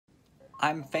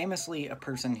I'm famously a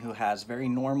person who has very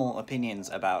normal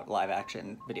opinions about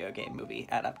live-action video game movie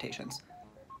adaptations.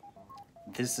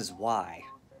 This is why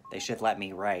they should let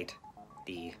me write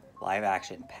the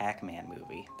live-action Pac-Man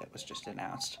movie that was just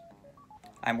announced.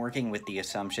 I'm working with the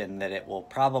assumption that it will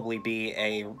probably be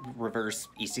a reverse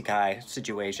isekai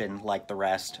situation like the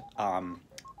rest.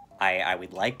 I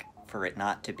would like for it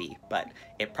not to be, but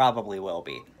it probably will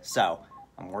be. So,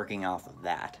 I'm working off of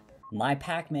that. My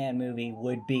Pac-Man movie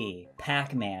would be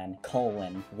Pac-Man,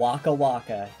 Wakka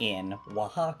Wakka in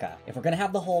Oaxaca. If we're gonna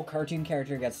have the whole cartoon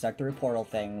character get stuck through a portal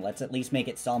thing, let's at least make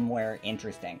it somewhere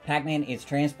interesting. Pac-Man is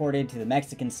transported to the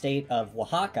Mexican state of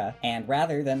Oaxaca, and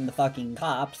rather than the fucking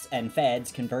cops and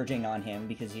feds converging on him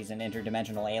because he's an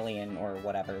interdimensional alien or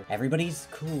whatever, everybody's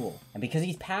cool. And because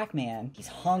he's Pac-Man, he's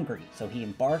hungry, so he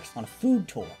embarks on a food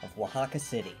tour of Oaxaca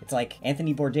City. It's like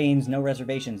Anthony Bourdain's No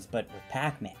Reservations, but with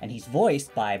Pac-Man. And he's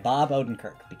voiced by Bob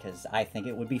Odenkirk, because I think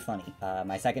it would be funny.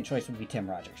 My second choice would be Tim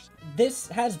Rogers. This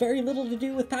has very little to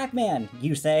do with Pac-Man,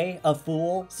 you say, a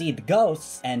fool. See, the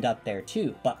ghosts end up there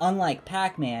too, but unlike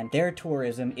Pac-Man, their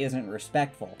tourism isn't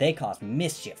respectful. They cause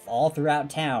mischief all throughout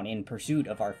town in pursuit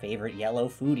of our favorite yellow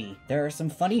foodie. There are some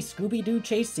funny Scooby-Doo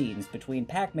chase scenes between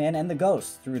Pac-Man and the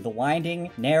ghosts through the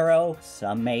winding, narrow,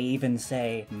 some may even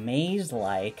say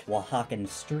maze-like, Oaxacan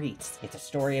streets. It's a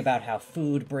story about how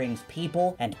food brings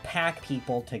people and pack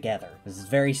people together. This is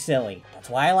very silly. That's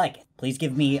why I like it. Please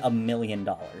give me $1 million.